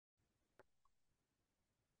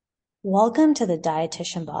Welcome to the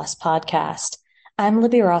Dietitian Boss podcast. I'm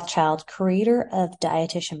Libby Rothschild, creator of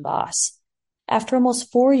Dietitian Boss. After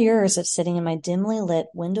almost 4 years of sitting in my dimly lit,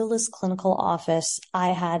 windowless clinical office, I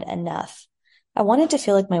had enough. I wanted to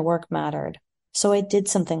feel like my work mattered, so I did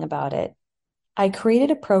something about it. I created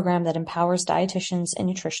a program that empowers dietitians and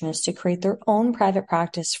nutritionists to create their own private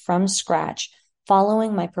practice from scratch,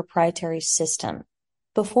 following my proprietary system.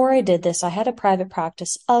 Before I did this, I had a private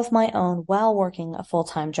practice of my own while working a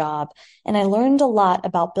full-time job, and I learned a lot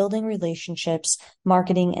about building relationships,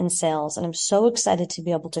 marketing, and sales, and I'm so excited to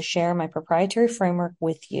be able to share my proprietary framework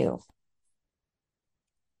with you.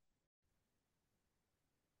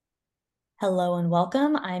 Hello and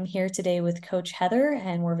welcome. I'm here today with Coach Heather,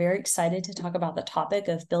 and we're very excited to talk about the topic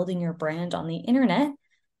of building your brand on the internet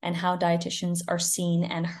and how dietitians are seen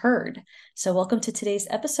and heard. So welcome to today's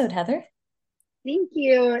episode, Heather. Thank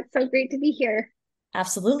you. It's so great to be here.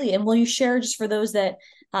 Absolutely. And will you share, just for those that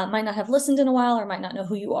might not have listened in a while or might not know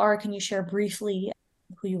who you are, can you share briefly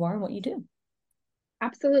who you are and what you do?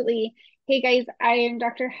 Absolutely. Hey guys, I am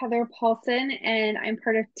Dr. Heather Paulson and I'm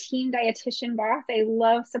part of Team Dietitian Boss. I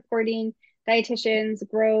love supporting dietitians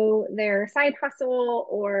grow their side hustle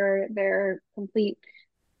or their complete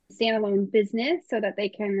standalone business so that they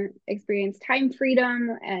can experience time freedom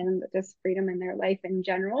and just freedom in their life in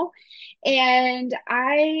general. And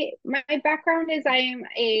my background is I'm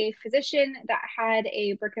a physician that had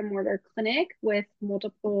a brick and mortar clinic with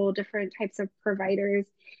multiple different types of providers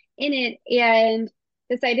in it and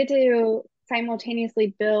decided to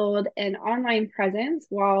simultaneously build an online presence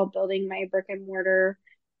while building my brick and mortar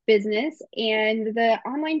business. And the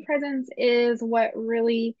online presence is what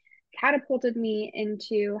really catapulted me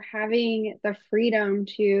into having the freedom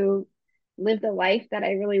to live the life that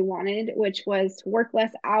I really wanted, which was to work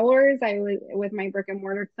less hours. I was with my brick and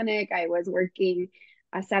mortar clinic, I was working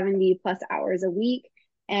 70 plus hours a week.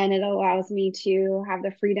 And it allows me to have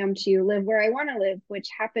the freedom to live where I want to live, which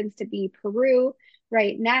happens to be Peru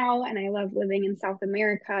right now. And I love living in South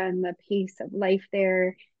America and the pace of life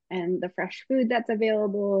there and the fresh food that's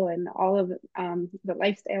available and all of the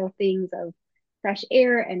lifestyle things of fresh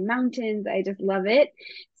air and mountains. I just love it.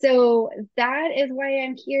 So that is why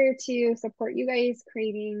I'm here to support you guys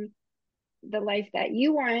creating the life that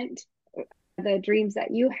you want, the dreams that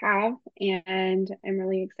you have. And I'm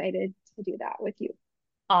really excited to do that with you.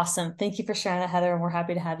 Awesome. Thank you for sharing that, Heather. And we're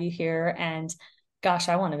happy to have you here. And gosh,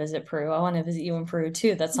 I want to visit Peru. I want to visit you in Peru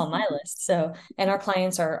too. That's on my list. So, and our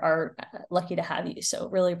clients are lucky to have you. So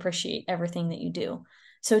really appreciate everything that you do.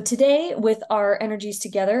 So today with our energies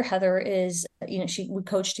together, Heather is, we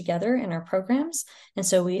coach together in our programs. And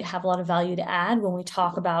so we have a lot of value to add when we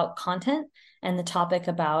talk about content and the topic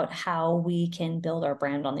about how we can build our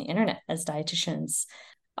brand on the internet as dietitians.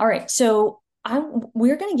 All right. So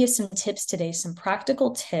we're going to give some tips today, some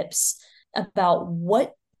practical tips about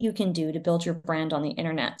what you can do to build your brand on the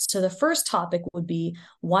internet. So the first topic would be,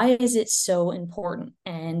 why is it so important?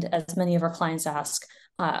 And as many of our clients ask,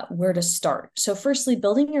 where to start. So firstly,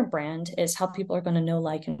 building your brand is how people are going to know,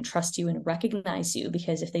 like, and trust you and recognize you,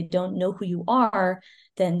 because if they don't know who you are,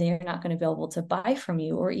 then they're not going to be able to buy from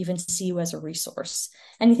you or even see you as a resource.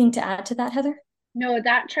 Anything to add to that, Heather? No,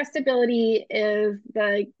 that trustability is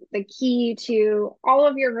the key to all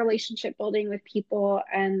of your relationship building with people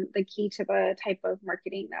and the key to the type of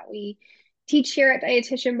marketing that we teach here at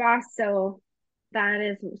Dietitian Boss. So that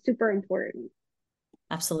is super important.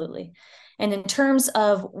 Absolutely. And in terms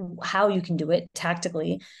of how you can do it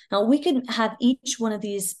tactically, now we could have each one of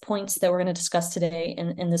these points that we're going to discuss today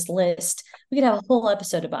in this list. We could have a whole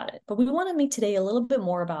episode about it, but we want to make today a little bit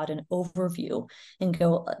more about an overview and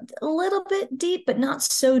go a little bit deep, but not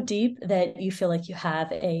so deep that you feel like you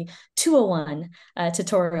have a 201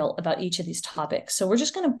 tutorial about each of these topics. So we're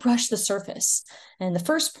just going to brush the surface. And the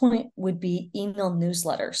first point would be email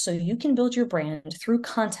newsletter. So you can build your brand through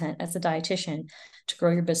content as a dietitian to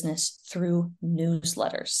grow your business through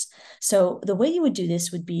newsletters. So the way you would do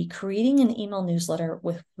this would be creating an email newsletter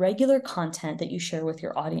with regular content that you share with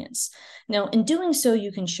your audience. Now, in doing so,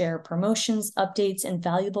 you can share promotions, updates, and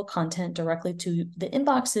valuable content directly to the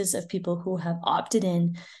inboxes of people who have opted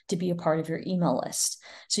in to be a part of your email list.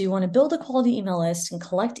 So you want to build a quality email list and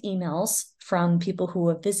collect emails from people who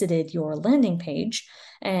have visited your landing page,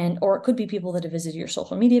 and or it could be people that have visited your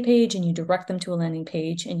social media page and you direct them to a landing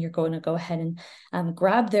page, and you're going to go ahead and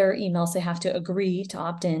grab their emails. They have to agree to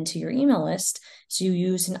opt in to your email list. So you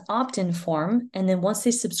use an opt-in form, and then once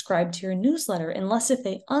they subscribe to your newsletter, unless if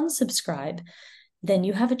they unsubscribe, then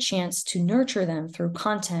you have a chance to nurture them through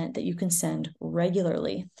content that you can send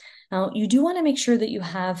regularly. Now, you do want to make sure that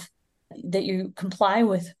you comply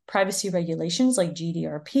with privacy regulations like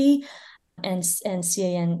GDPR, and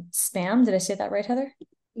CAN spam. Did I say that right, Heather?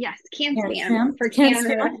 Yes, can Can spam spam. for Can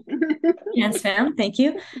Canada. spam. Can spam. Thank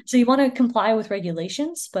you. So you want to comply with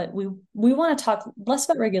regulations, but we want to talk less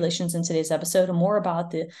about regulations in today's episode and more about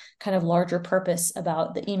the kind of larger purpose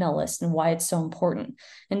about the email list and why it's so important.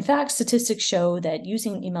 In fact, statistics show that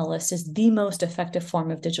using an email list is the most effective form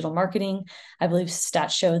of digital marketing. I believe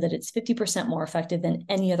stats show that it's 50% more effective than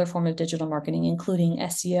any other form of digital marketing, including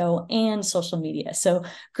SEO and social media. So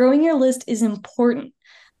growing your list is important.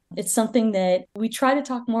 It's something that we try to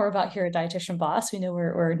talk more about here at Dietitian Boss. We know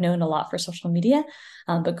we're known a lot for social media,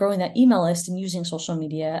 but growing that email list and using social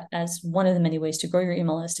media as one of the many ways to grow your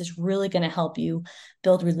email list is really going to help you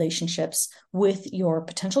build relationships with your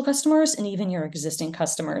potential customers and even your existing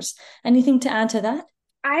customers. Anything to add to that?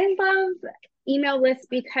 I love email lists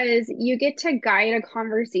because you get to guide a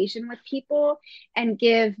conversation with people and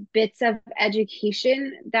give bits of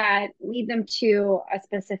education that lead them to a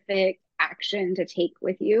specific action to take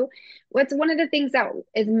with you. What's one of the things that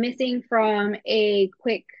is missing from a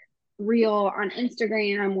quick reel on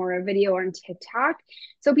Instagram or a video on TikTok?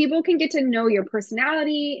 So people can get to know your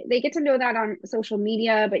personality. They get to know that on social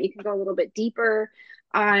media, but you can go a little bit deeper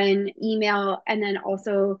on email. And then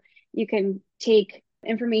also you can take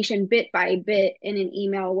information bit by bit in an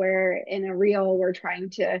email, where in a reel we're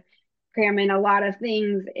trying to cram in a lot of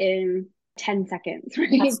things in 10 seconds,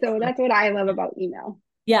 right? So Absolutely. that's what I love about email.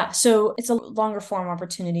 Yeah, so it's a longer form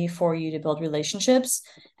opportunity for you to build relationships.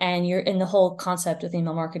 And you're in the whole concept with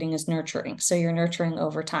email marketing is nurturing. So you're nurturing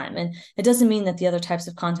over time. And it doesn't mean that the other types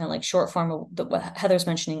of content, like short form, that what Heather's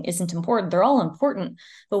mentioning, isn't important. They're all important.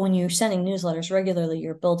 But when you're sending newsletters regularly,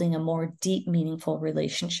 you're building a more deep, meaningful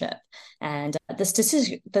relationship. And the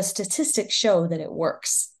statistics show that it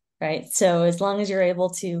works. Right. So as long as you're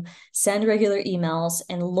able to send regular emails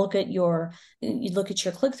and you look at your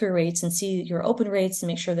click-through rates and see your open rates and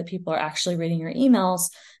make sure that people are actually reading your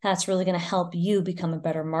emails, that's really going to help you become a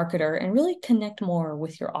better marketer and really connect more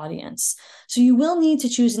with your audience. So you will need to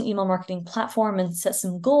choose an email marketing platform and set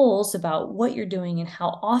some goals about what you're doing and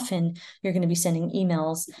how often you're going to be sending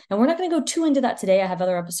emails. And we're not going to go too into that today. I have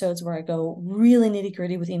other episodes where I go really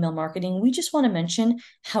nitty-gritty with email marketing. We just want to mention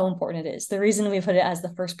how important it is. The reason we put it as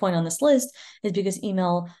the first point on this list is because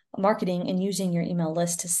email marketing and using your email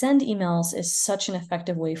list to send emails is such an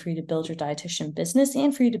effective way for you to build your dietitian business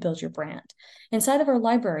and for you to build your brand. Inside of our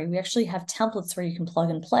library, we actually have templates where you can plug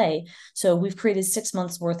and play. So we've created 6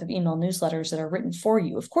 months worth of email newsletters that are written for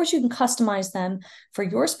you. Of course, you can customize them for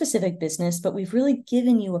your specific business, but we've really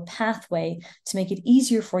given you a pathway to make it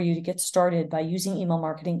easier for you to get started by using email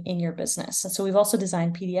marketing in your business. And so we've also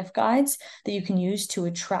designed PDF guides that you can use to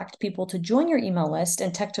attract people to join your email list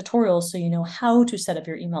and tech tutorials so you know how to set up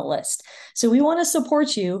your email list. So we want to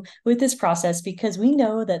support you with this process because we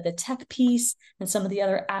know that the tech piece and some of the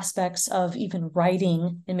other aspects of even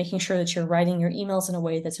writing and making sure that you're writing your emails in a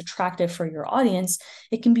way that's attractive for your audience,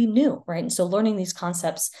 it can be new, right? And so learning these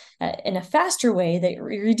concepts in a faster way that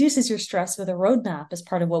reduces your stress with a roadmap is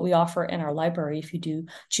part of what we offer in our library if you do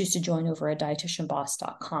choose to join over at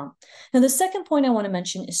dietitianboss.com. Now, the second point I want to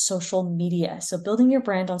mention is social media. So building your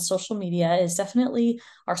brand on social media is definitely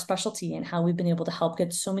our specialty and how we've been able to help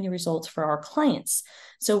get so many results for our clients.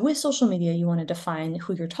 So with social media, you want to define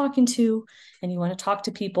who you're talking to and you want to talk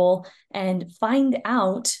to people and find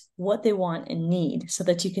out what they want and need so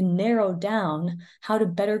that you can narrow down how to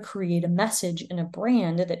better create a message and a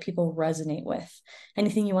brand that people resonate with.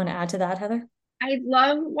 Anything you want to add to that, Heather? I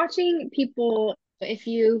love watching people. If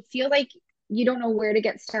you feel like you don't know where to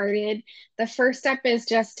get started, the first step is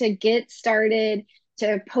just to get started,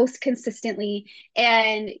 to post consistently,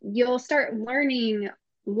 and you'll start learning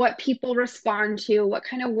what people respond to, what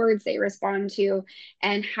kind of words they respond to,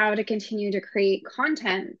 and how to continue to create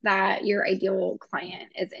content that your ideal client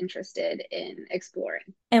is interested in exploring.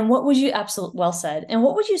 And what would you, absolutely well said. And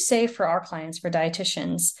what would you say for our clients, for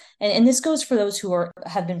dietitians? And this goes for those who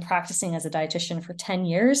have been practicing as a dietitian for 10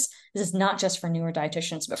 years. This is not just for newer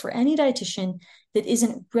dietitians, but for any dietitian that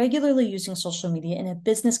isn't regularly using social media in a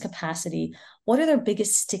business capacity. What are their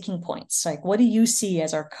biggest sticking points? Like, what do you see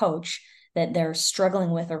as our coach that they're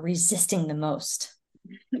struggling with or resisting the most?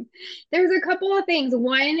 There's a couple of things.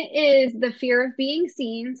 One is the fear of being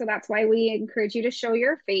seen. So that's why we encourage you to show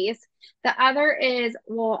your face. The other is,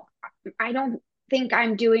 well, I don't think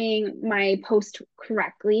I'm doing my post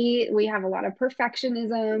correctly. We have a lot of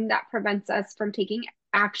perfectionism that prevents us from taking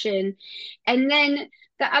action. And then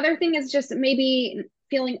the other thing is just maybe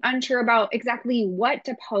feeling unsure about exactly what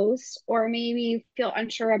to post, or maybe feel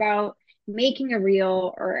unsure about making a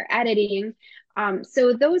reel or editing.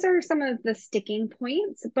 So those are some of the sticking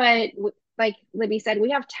points, but like Libby said, we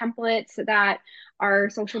have templates that are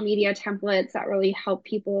social media templates that really help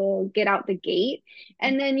people get out the gate.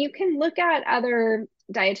 And then you can look at other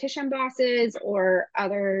dietitian bosses or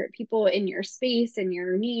other people in your space, in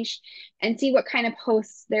your niche, and see what kind of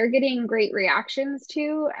posts they're getting great reactions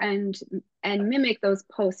to, and mimic those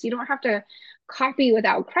posts. You don't have to copy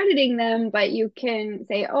without crediting them, but you can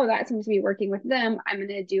say, oh, that seems to be working with them. I'm going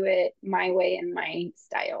to do it my way and my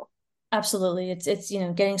style. Absolutely. It's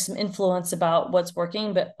getting some influence about what's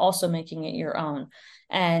working, but also making it your own.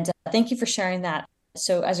 And thank you for sharing that.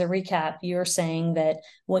 So as a recap, you're saying that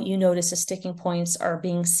what you notice as sticking points are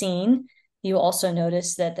being seen. You also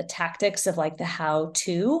notice that the tactics of like the how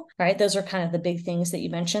to, right? Those are kind of the big things that you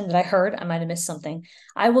mentioned that I heard. I might have missed something.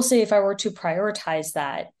 I will say if I were to prioritize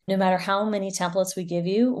that, no matter how many templates we give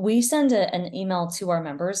you, we send an email to our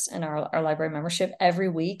members and our library membership every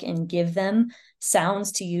week and give them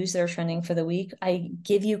sounds to use that are trending for the week. I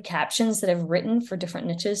give you captions that I've written for different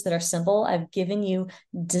niches that are simple. I've given you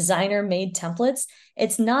designer made templates.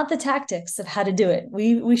 It's not the tactics of how to do it.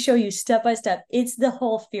 We show you step by step. It's the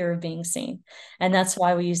whole fear of being seen. And that's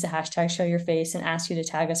why we use the hashtag show your face and ask you to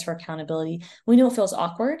tag us for accountability. We know it feels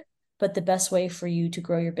awkward, but the best way for you to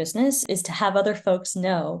grow your business is to have other folks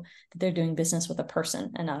know that they're doing business with a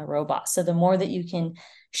person and not a robot. So the more that you can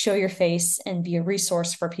show your face and be a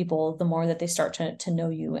resource for people, the more that they start to know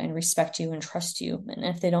you and respect you and trust you. And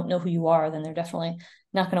if they don't know who you are, then they're definitely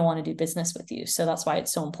not going to want to do business with you. So that's why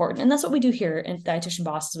it's so important. And that's what we do here in Dietitian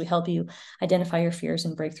Bosses. We help you identify your fears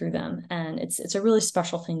and break through them. And it's a really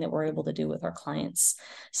special thing that we're able to do with our clients.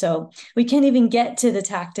 So we can't even get to the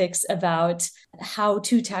tactics about how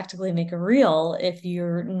to tactically make a reel if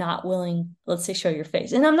you're not willing, let's say, show your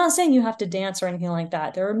face. And I'm not saying you have to dance or anything like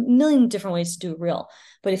that. There are a million different ways to do a reel.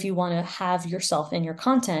 But if you want to have yourself in your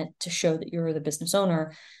content to show that you're the business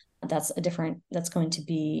owner, it's going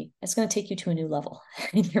to take you to a new level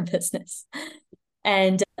in your business.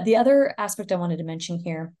 And the other aspect I wanted to mention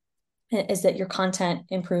here is that your content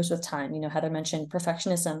improves with time. Heather mentioned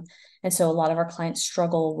perfectionism. And so a lot of our clients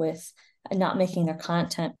struggle with not making their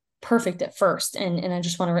content perfect at first. And I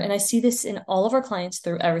just want to, and I see this in all of our clients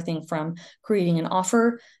through everything from creating an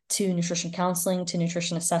offer to nutrition counseling, to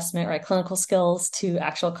nutrition assessment, right? Clinical skills to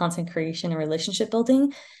actual content creation and relationship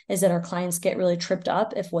building, is that our clients get really tripped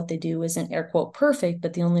up if what they do isn't air quote perfect,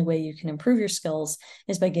 but the only way you can improve your skills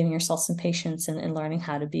is by giving yourself some patience and learning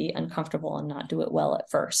how to be uncomfortable and not do it well at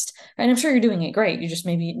first. And I'm sure you're doing it great. You're just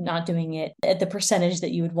maybe not doing it at the percentage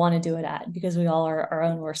that you would want to do it at, because we all are our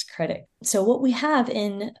own worst critic. So what we have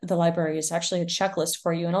in the library is actually a checklist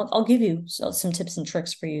for you. And I'll give you some tips and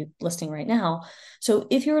tricks for you listening right now. So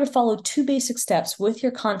if you were to follow 2 basic steps with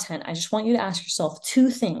your content, I just want you to ask yourself 2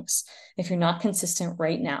 things if you're not consistent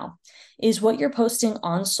right now. Is what you're posting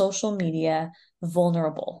on social media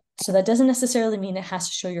vulnerable? So that doesn't necessarily mean it has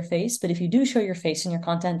to show your face, but if you do show your face in your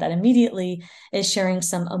content, that immediately is sharing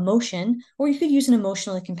some emotion, or you could use an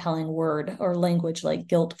emotionally compelling word or language like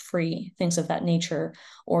guilt-free, things of that nature,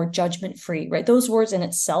 or judgment-free, right? Those words in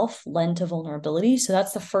itself lend to vulnerability. So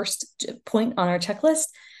that's the first point on our checklist.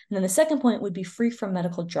 And then the second point would be free from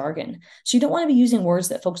medical jargon. So you don't want to be using words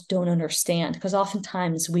that folks don't understand, because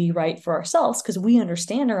oftentimes we write for ourselves because we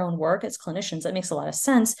understand our own work as clinicians. That makes a lot of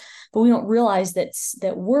sense, but we don't realize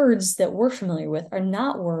that words that we're familiar with are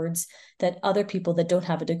not words that other people that don't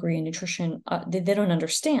have a degree in nutrition, they don't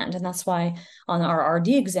understand. And that's why on our RD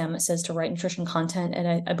exam, it says to write nutrition content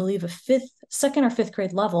at, I believe, second or fifth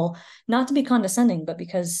grade level, not to be condescending, but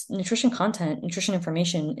because nutrition content, nutrition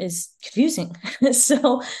information is confusing.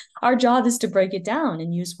 So our job is to break it down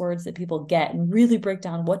and use words that people get and really break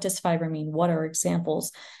down, what does fiber mean? What are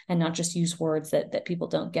examples? And not just use words that people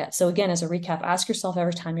don't get. So again, as a recap, ask yourself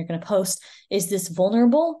every time you're going to post, is this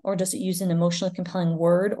vulnerable, or does it use an emotionally compelling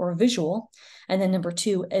word or visual? And then number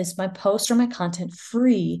 2, is my post or my content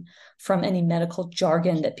free from any medical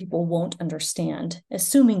jargon that people won't understand,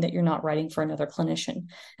 assuming that you're not writing for another clinician.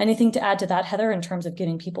 Anything to add to that, Heather, in terms of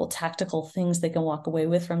getting people tactical things they can walk away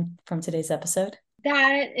with from today's episode?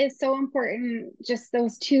 That is so important. Just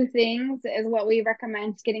those 2 things is what we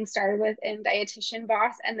recommend getting started with in Dietitian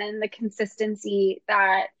Boss, and then the consistency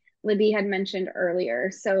that Libby had mentioned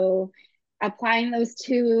earlier. So applying those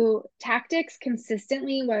 2 tactics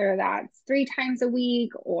consistently, whether that's 3 times a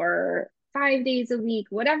week or 5 days a week,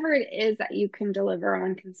 whatever it is that you can deliver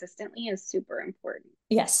on consistently, is super important.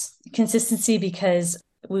 Yes, consistency, because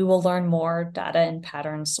we will learn more data and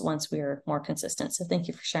patterns once we're more consistent. So thank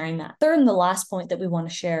you for sharing that. Third and the last point that we want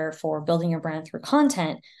to share for building your brand through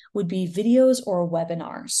content would be videos or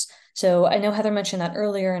webinars. So I know Heather mentioned that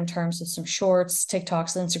earlier in terms of some shorts,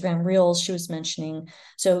 TikToks, Instagram Reels she was mentioning.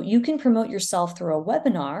 So you can promote yourself through a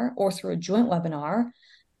webinar or through a joint webinar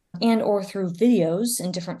and or through videos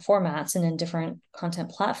in different formats and in different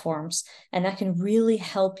content platforms, and that can really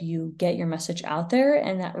help you get your message out there,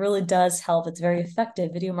 and that really does help. It's very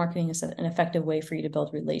effective. Video marketing is an effective way for you to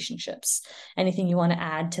build relationships. Anything you want to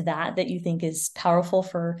add to that that you think is powerful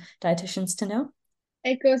for dietitians to know?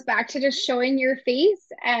 It goes back to just showing your face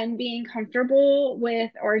and being comfortable with,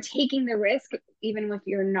 or taking the risk, even if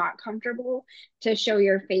you're not comfortable, to show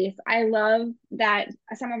your face. I love that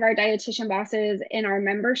some of our dietitian bosses in our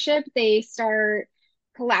membership, they start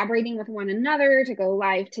collaborating with one another to go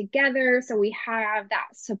live together. So we have that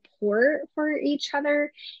support for each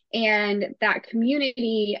other and that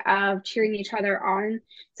community of cheering each other on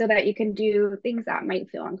so that you can do things that might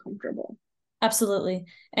feel uncomfortable. Absolutely.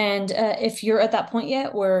 And if you're at that point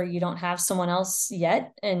yet where you don't have someone else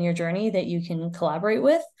yet in your journey that you can collaborate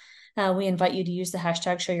with, we invite you to use the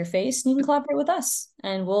hashtag show your face, and you can collaborate with us,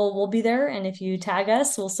 and we'll be there. And if you tag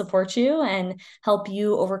us, we'll support you and help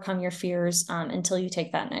you overcome your fears until you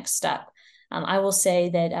take that next step. I will say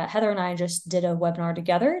that Heather and I just did a webinar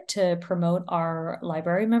together to promote our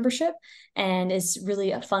library membership, and it's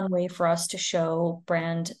really a fun way for us to show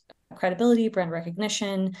brand credibility, brand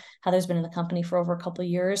recognition. Heather's been in the company for over a couple of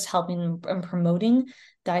years, helping and promoting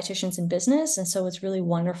dietitians in business. And so it's really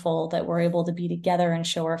wonderful that we're able to be together and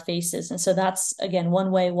show our faces. And so that's, again,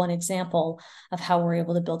 one way, one example of how we're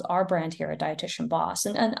able to build our brand here at Dietitian Boss.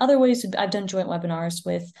 And other ways, I've done joint webinars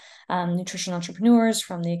with nutrition entrepreneurs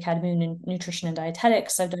from the Academy of Nutrition and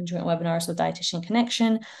Dietetics. I've done joint webinars with Dietitian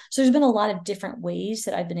Connection. So there's been a lot of different ways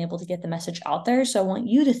that I've been able to get the message out there. So I want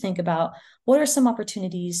you to think about what are some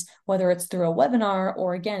opportunities, whether it's through a webinar,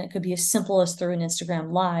 or again, it could be as simple as through an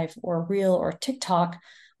Instagram Live or a Reel or TikTok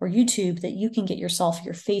or YouTube, that you can get yourself,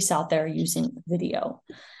 your face out there using video.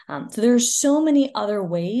 So there's so many other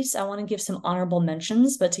ways. I want to give some honorable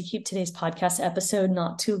mentions, but to keep today's podcast episode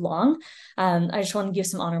not too long, I just want to give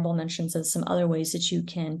some honorable mentions of some other ways that you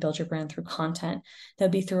can build your brand through content.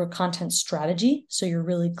 That'd be through a content strategy. So you're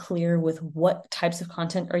really clear with what types of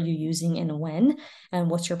content are you using and when, and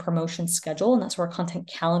what's your promotion schedule. And that's where a content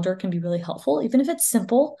calendar can be really helpful, even if it's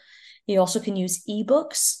simple. You also can use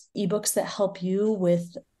ebooks that help you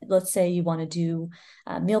with, let's say you want to do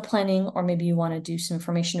meal planning, or maybe you want to do some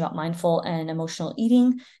information about mindful and emotional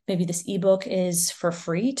eating. Maybe this ebook is for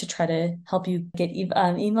free to try to help you get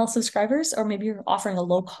email subscribers, or maybe you're offering a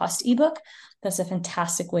low cost ebook. That's a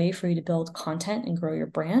fantastic way for you to build content and grow your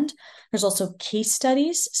brand. There's also case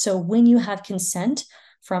studies. So when you have consent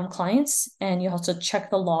from clients, and you also check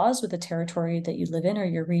the laws with the territory that you live in or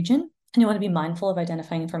your region, and you want to be mindful of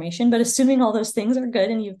identifying information. But assuming all those things are good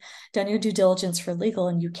and you've done your due diligence for legal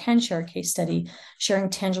and you can share a case study, sharing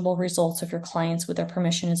tangible results of your clients with their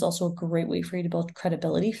permission is also a great way for you to build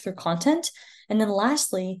credibility through content. And then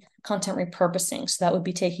lastly, content repurposing. So that would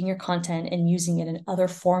be taking your content and using it in other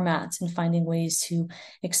formats and finding ways to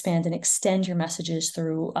expand and extend your messages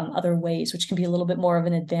through other ways, which can be a little bit more of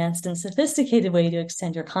an advanced and sophisticated way to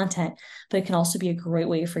extend your content. But it can also be a great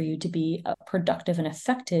way for you to be productive and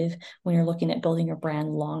effective when you're looking at building your brand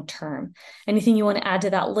long term. Anything you want to add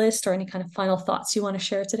to that list, or any kind of final thoughts you want to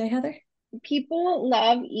share today, Heather? People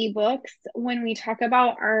love ebooks. When we talk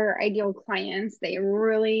about our ideal clients, they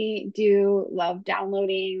really do love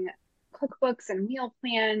downloading cookbooks and meal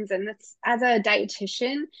plans. And that's, as a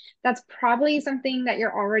dietitian, that's probably something that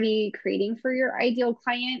you're already creating for your ideal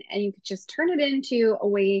client, and you could just turn it into a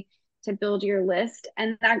way to build your list.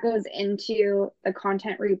 And that goes into the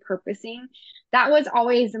content repurposing. That was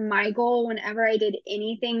always my goal whenever I did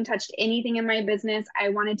anything, touched anything in my business. I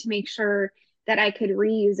wanted to make sure that I could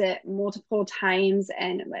reuse it multiple times,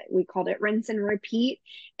 and we called it rinse and repeat.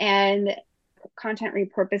 And content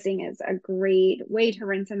repurposing is a great way to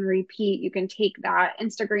rinse and repeat. You can take that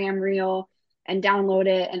Instagram reel and download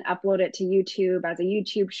it and upload it to YouTube as a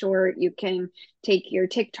YouTube short. You can take your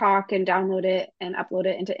TikTok and download it and upload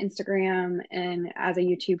it into Instagram and as a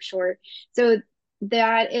YouTube short. So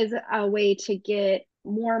that is a way to get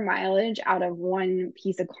more mileage out of one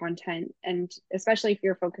piece of content. And especially if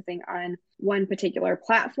you're focusing on one particular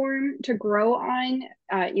platform to grow on,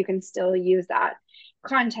 you can still use that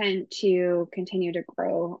content to continue to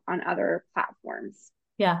grow on other platforms.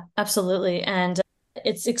 Yeah, absolutely. And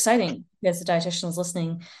it's exciting, as the dietitians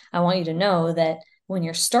listening. I want you to know that When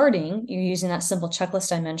you're starting, you're using that simple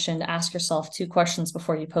checklist I mentioned. Ask yourself 2 questions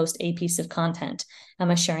before you post a piece of content. Am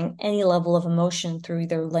I sharing any level of emotion through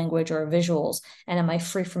either language or visuals? And am I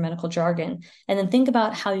free from medical jargon? And then think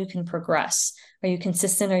about how you can progress. Are you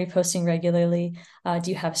consistent? Are you posting regularly? Do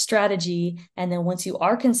you have strategy? And then once you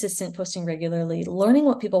are consistent posting regularly, learning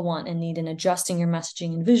what people want and need and adjusting your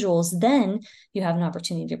messaging and visuals, then you have an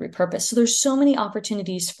opportunity to repurpose. So there's so many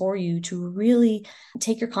opportunities for you to really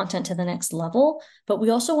take your content to the next level. But we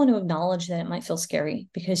also want to acknowledge that it might feel scary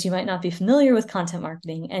because you might not be familiar with content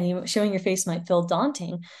marketing and showing your face might feel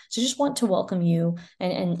daunting. So just want to welcome you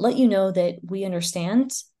and let you know that we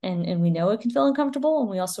understand and we know it can feel uncomfortable. And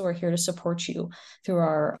we also are here to support you through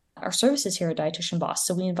our services here at Dietitian Boss.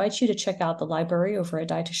 So we invite you to check out the library over at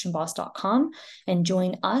dietitianboss.com and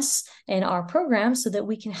join us in our program so that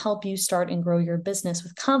we can help you start and grow your business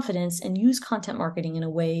with confidence and use content marketing in a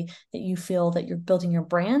way that you feel that you're building your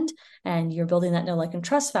brand and you're building that know, like, and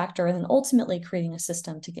trust factor, and then ultimately creating a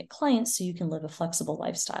system to get clients so you can live a flexible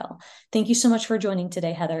lifestyle. Thank you so much for joining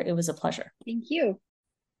today, Heather. It was a pleasure. Thank you.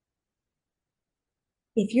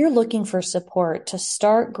 If you're looking for support to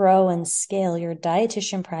start, grow, and scale your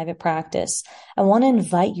dietitian private practice, I want to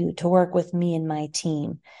invite you to work with me and my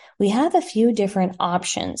team. We have a few different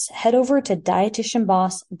options. Head over to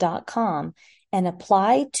dietitianboss.com and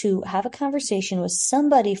apply to have a conversation with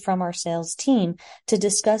somebody from our sales team to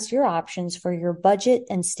discuss your options for your budget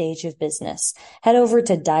and stage of business. Head over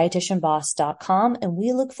to dietitianboss.com and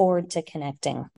we look forward to connecting.